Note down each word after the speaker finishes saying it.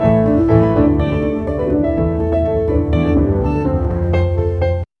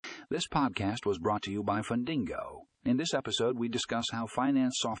podcast was brought to you by Fundingo. In this episode, we discuss how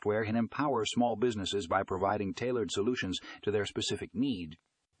finance software can empower small businesses by providing tailored solutions to their specific need.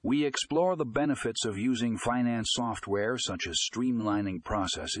 We explore the benefits of using finance software, such as streamlining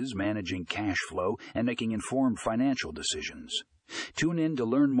processes, managing cash flow, and making informed financial decisions. Tune in to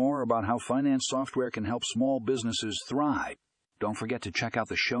learn more about how finance software can help small businesses thrive. Don't forget to check out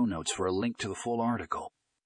the show notes for a link to the full article.